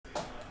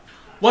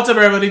What's up,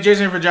 everybody?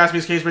 Jason here for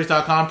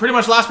JaspysCaseBreaks.com. Pretty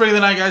much last break of the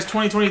night, guys.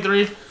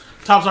 2023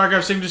 Topps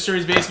Archive Signature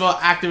Series Baseball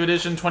Active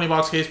Edition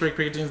 20-box case break.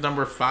 Picketing's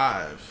number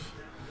 5.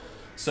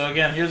 So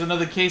again, here's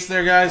another case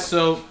there, guys.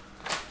 So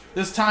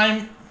this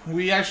time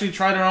we actually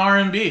tried an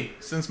R&B.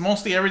 Since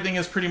mostly everything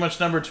is pretty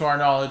much numbered to our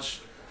knowledge,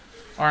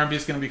 R&B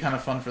is going to be kind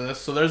of fun for this.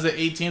 So there's the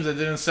 8 teams that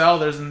didn't sell.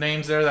 There's the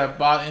names there that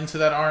bought into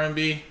that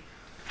R&B.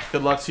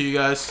 Good luck to you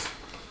guys.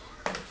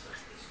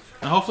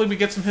 And hopefully we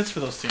get some hits for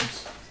those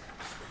teams.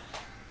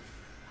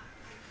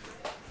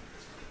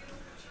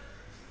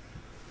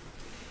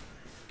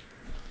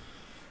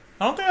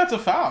 I don't think that's a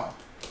foul.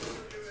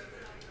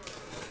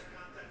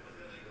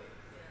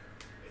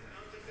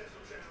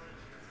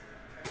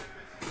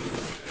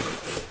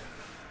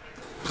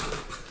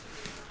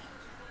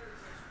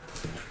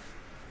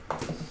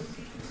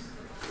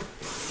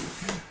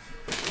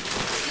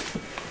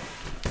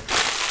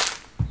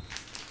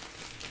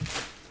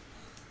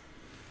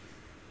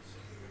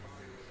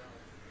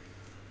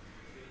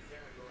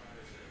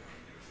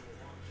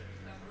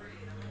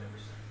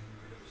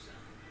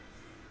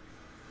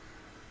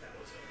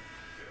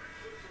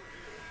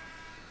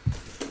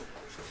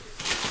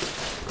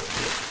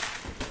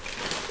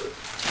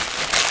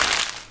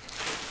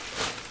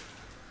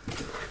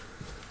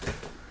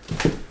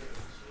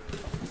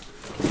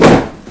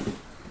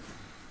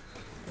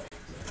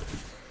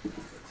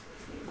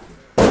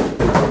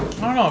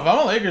 I don't know. If I'm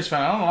a Lakers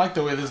fan, I don't like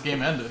the way this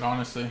game ended,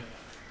 honestly.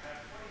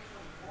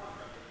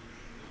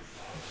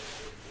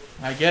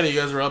 I get it. You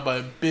guys were up by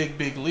a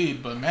big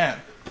lead, but man.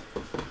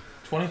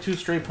 22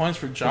 straight points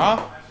for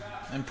Ja,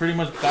 and pretty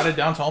much got it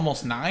down to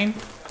almost 9.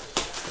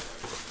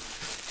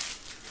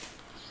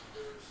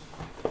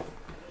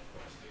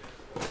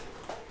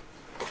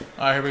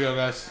 Alright, here we go,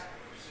 guys.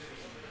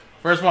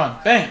 First one.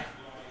 Bang!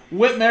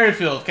 Whit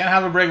Merrifield. Can't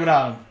have a break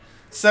without him.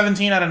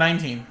 17 out of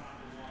 19.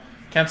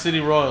 Kansas City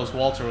Royals.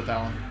 Walter with that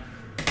one.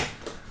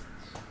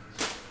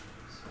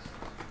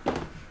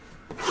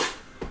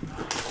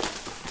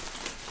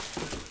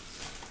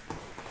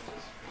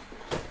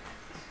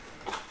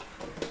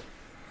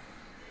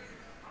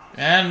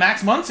 And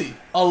Max Muncy,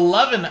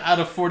 11 out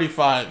of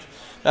 45.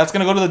 That's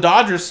going to go to the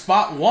Dodgers,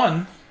 spot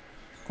 1.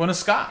 Going to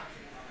Scott.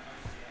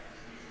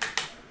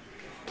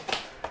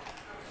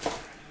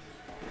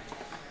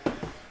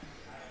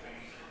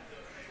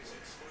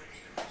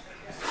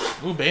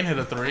 Ooh, Bain hit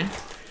a 3.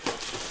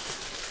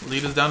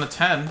 Lead is down to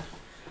 10.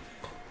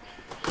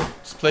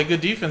 Just play good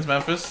defense,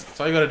 Memphis. That's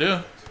all you got to do.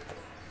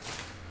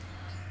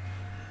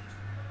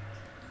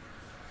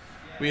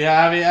 We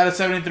have a out of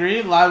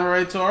 73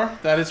 Laborator.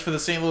 That is for the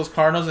St. Louis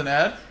Cardinals and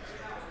Ed.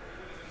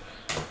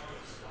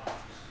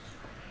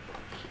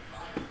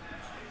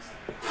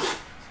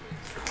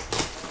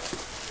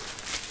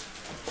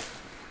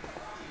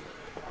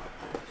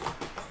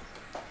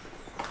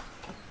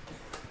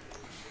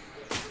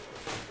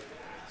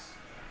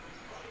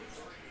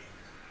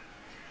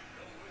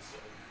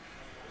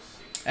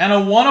 And a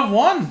 1 of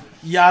 1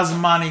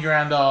 Yasmani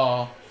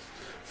Grandal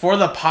for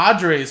the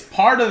Padres,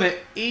 part of the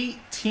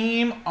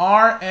 8-team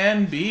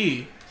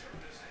R&B.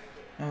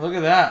 And look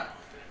at that.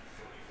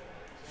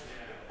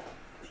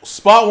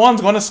 Spot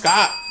 1's going to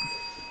Scott.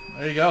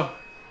 There you go.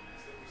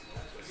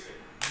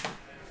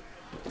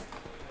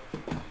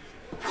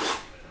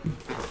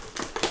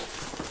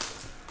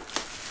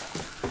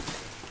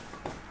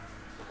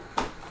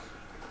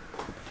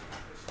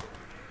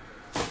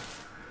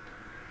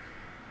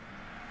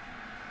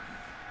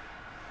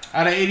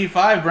 Out of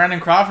 85, Brandon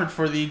Crawford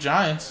for the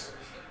Giants.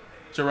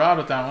 Gerard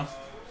with that one.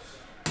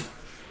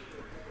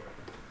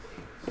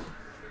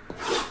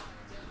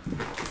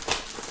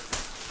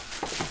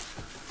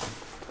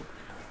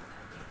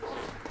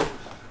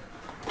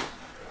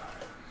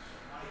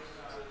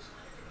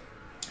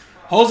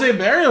 Jose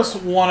Barrios,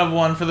 1 of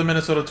 1 for the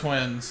Minnesota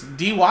Twins.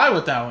 DY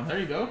with that one. There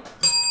you go.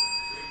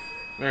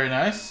 Very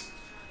nice.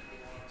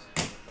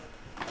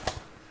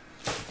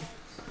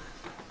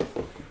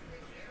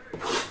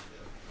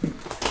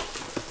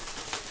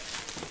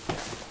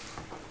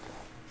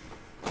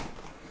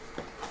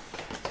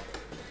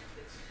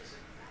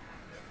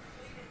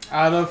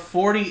 Out of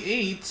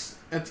 48,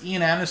 that's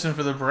Ian Anderson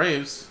for the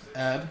Braves.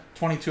 Ed,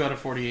 22 out of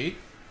 48.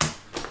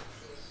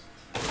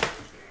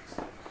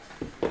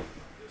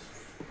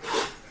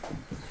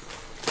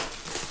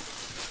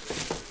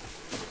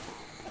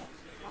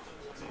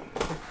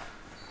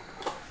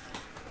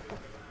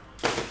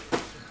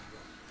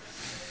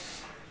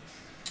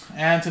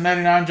 And to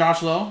 99,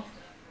 Josh Lowe.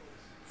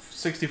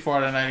 64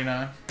 out of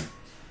 99.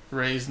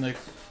 Rays, Nick.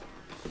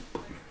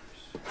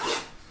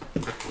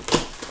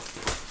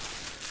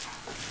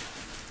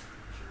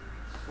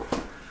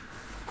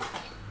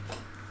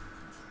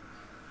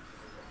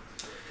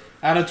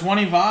 Out of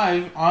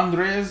 25,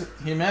 Andres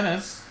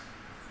Jimenez.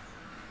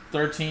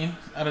 13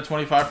 out of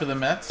 25 for the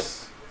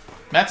Mets.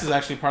 Mets is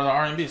actually part of the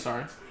R&B,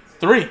 sorry.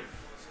 3.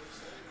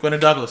 Going to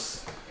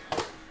Douglas.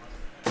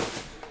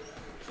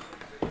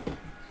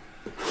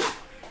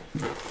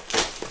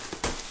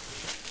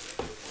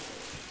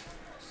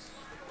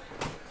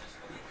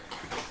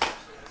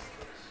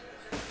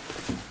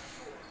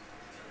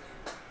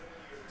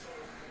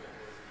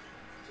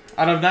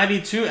 Out of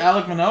 92,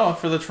 Alek Manoah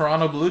for the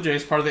Toronto Blue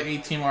Jays, part of the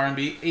 8-team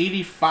R&B.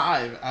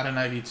 85 out of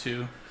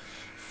 92.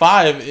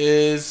 5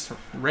 is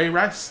Ray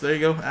Rice. There you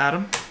go,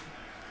 Adam.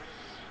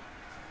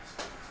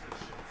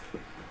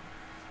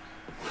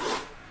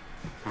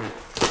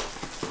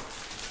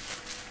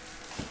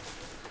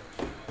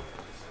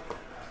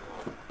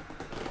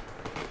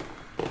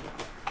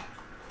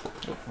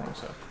 Oh, wrong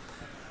side.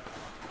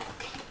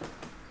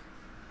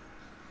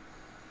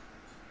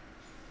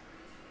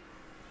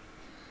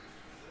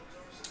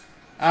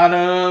 Out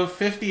of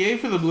 58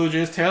 for the Blue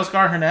Jays,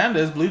 Teoscar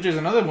Hernandez. Blue Jays,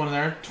 another one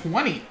there.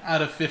 20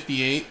 out of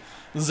 58.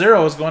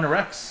 0 is going to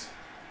Rex.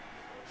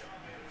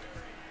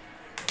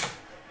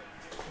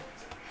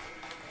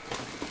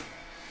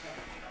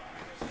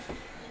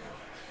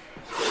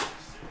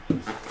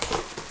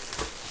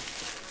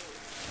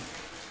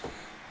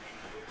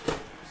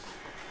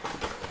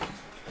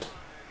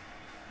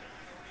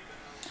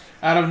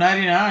 Out of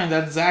 99,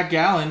 that's Zach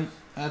Gallen.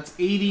 That's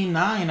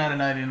 89 out of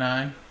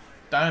 99.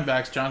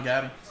 Diamondbacks, John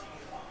Gaddy.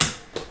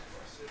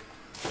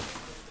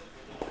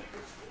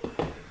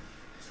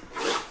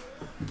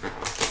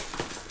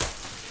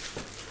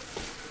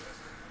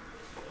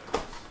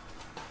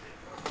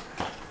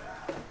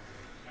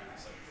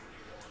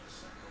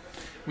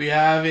 We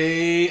have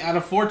a, out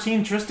of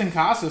 14, Tristan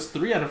Casas,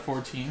 3 out of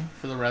 14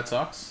 for the Red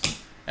Sox.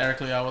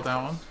 Eric Lee out with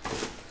that one.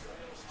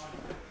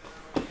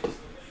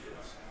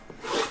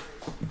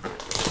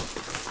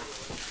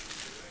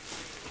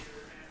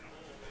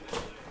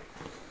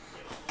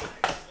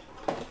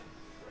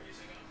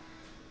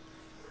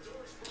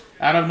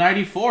 Out of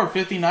 94,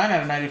 59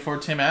 out of 94,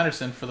 Tim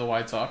Anderson for the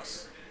White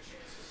Sox.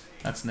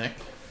 That's Nick.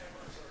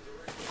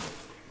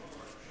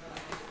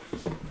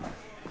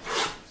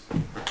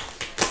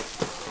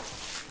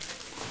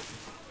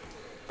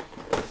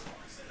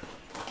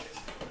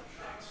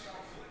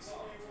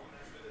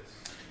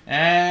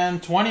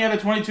 And 20 out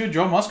of 22,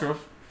 Joe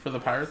Musgrove for the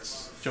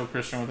Pirates. Joe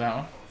Christian with that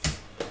one.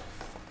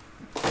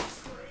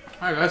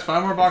 Alright guys,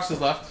 5 more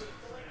boxes left.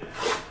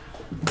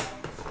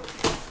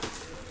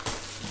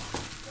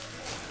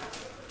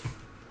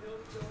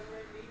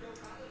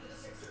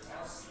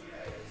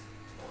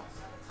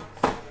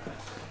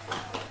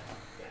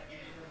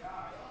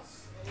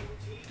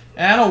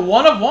 And a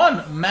 1 of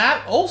 1,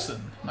 Matt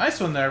Olson. Nice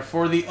one there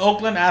for the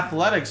Oakland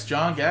Athletics,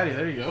 John Gaddy.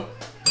 There you go.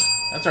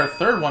 That's our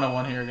third 1 of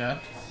 1 here,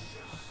 guys.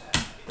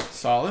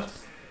 Solid.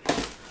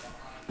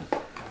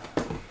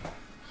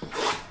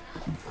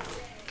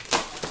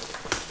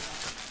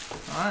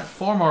 Alright,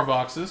 4 more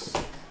boxes.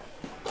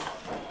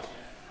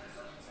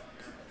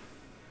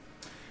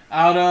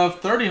 Out of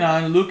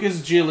 39,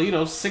 Lucas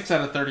Giolito, 6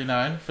 out of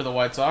 39 for the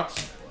White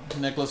Sox.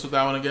 Nicholas with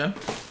that one again.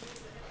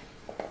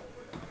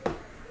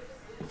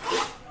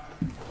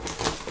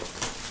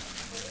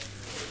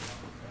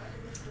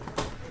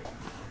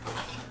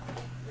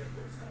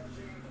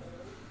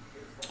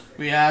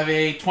 We have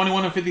a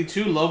 21 of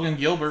 52, Logan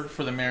Gilbert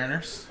for the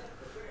Mariners.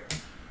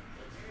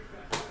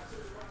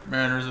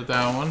 Mariners with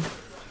that one.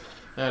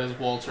 That is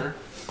Walter.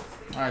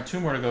 All right,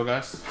 2 more to go,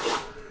 guys.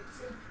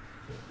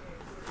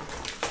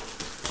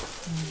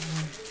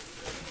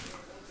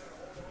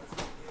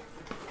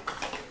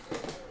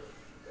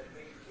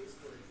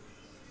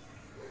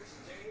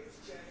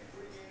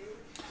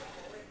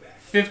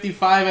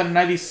 $55 out of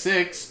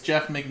 96,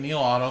 Jeff McNeil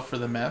auto for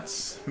the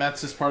Mets.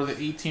 Mets is part of the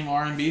 8-team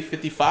R&B.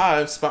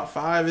 55, spot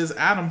 5 is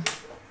Adam.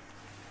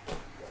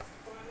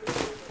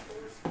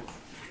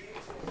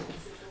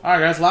 All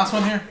right, guys, last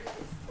one here.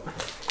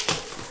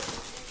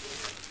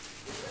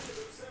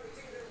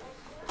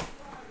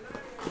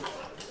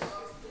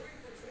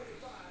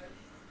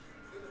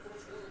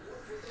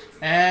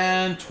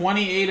 And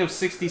 28 of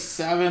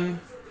 67,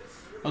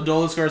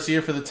 Adolis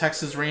Garcia for the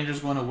Texas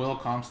Rangers, going to Will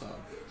Comstock.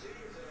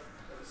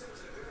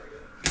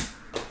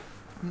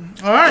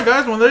 Alright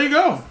guys, well there you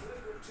go.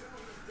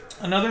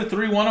 Another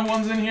 3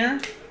 1-of-1s in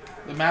here.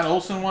 The Matt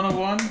Olson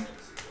 1-of-1.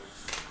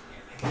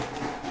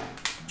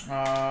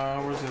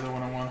 Where's the other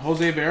 1-of-1?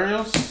 Jose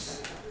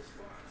Barrios.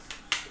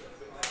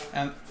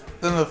 And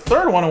then the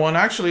third 1-of-1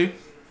 actually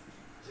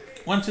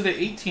went to the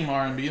 8-team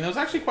R&B. And there was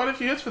actually quite a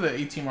few hits for the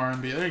 8-team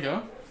R&B. There you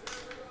go.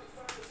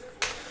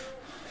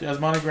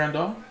 Yasmani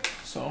Grandal.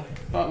 So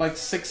about like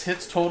 6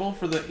 hits total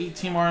for the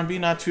 8-team R&B.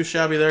 Not too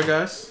shabby there,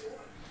 guys.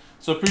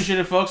 So appreciate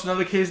it, folks.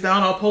 Another case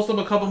down. I'll post up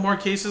a couple more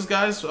cases,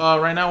 guys.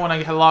 Right now when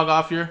I log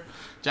off here,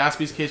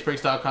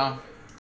 JaspysCaseBreaks.com.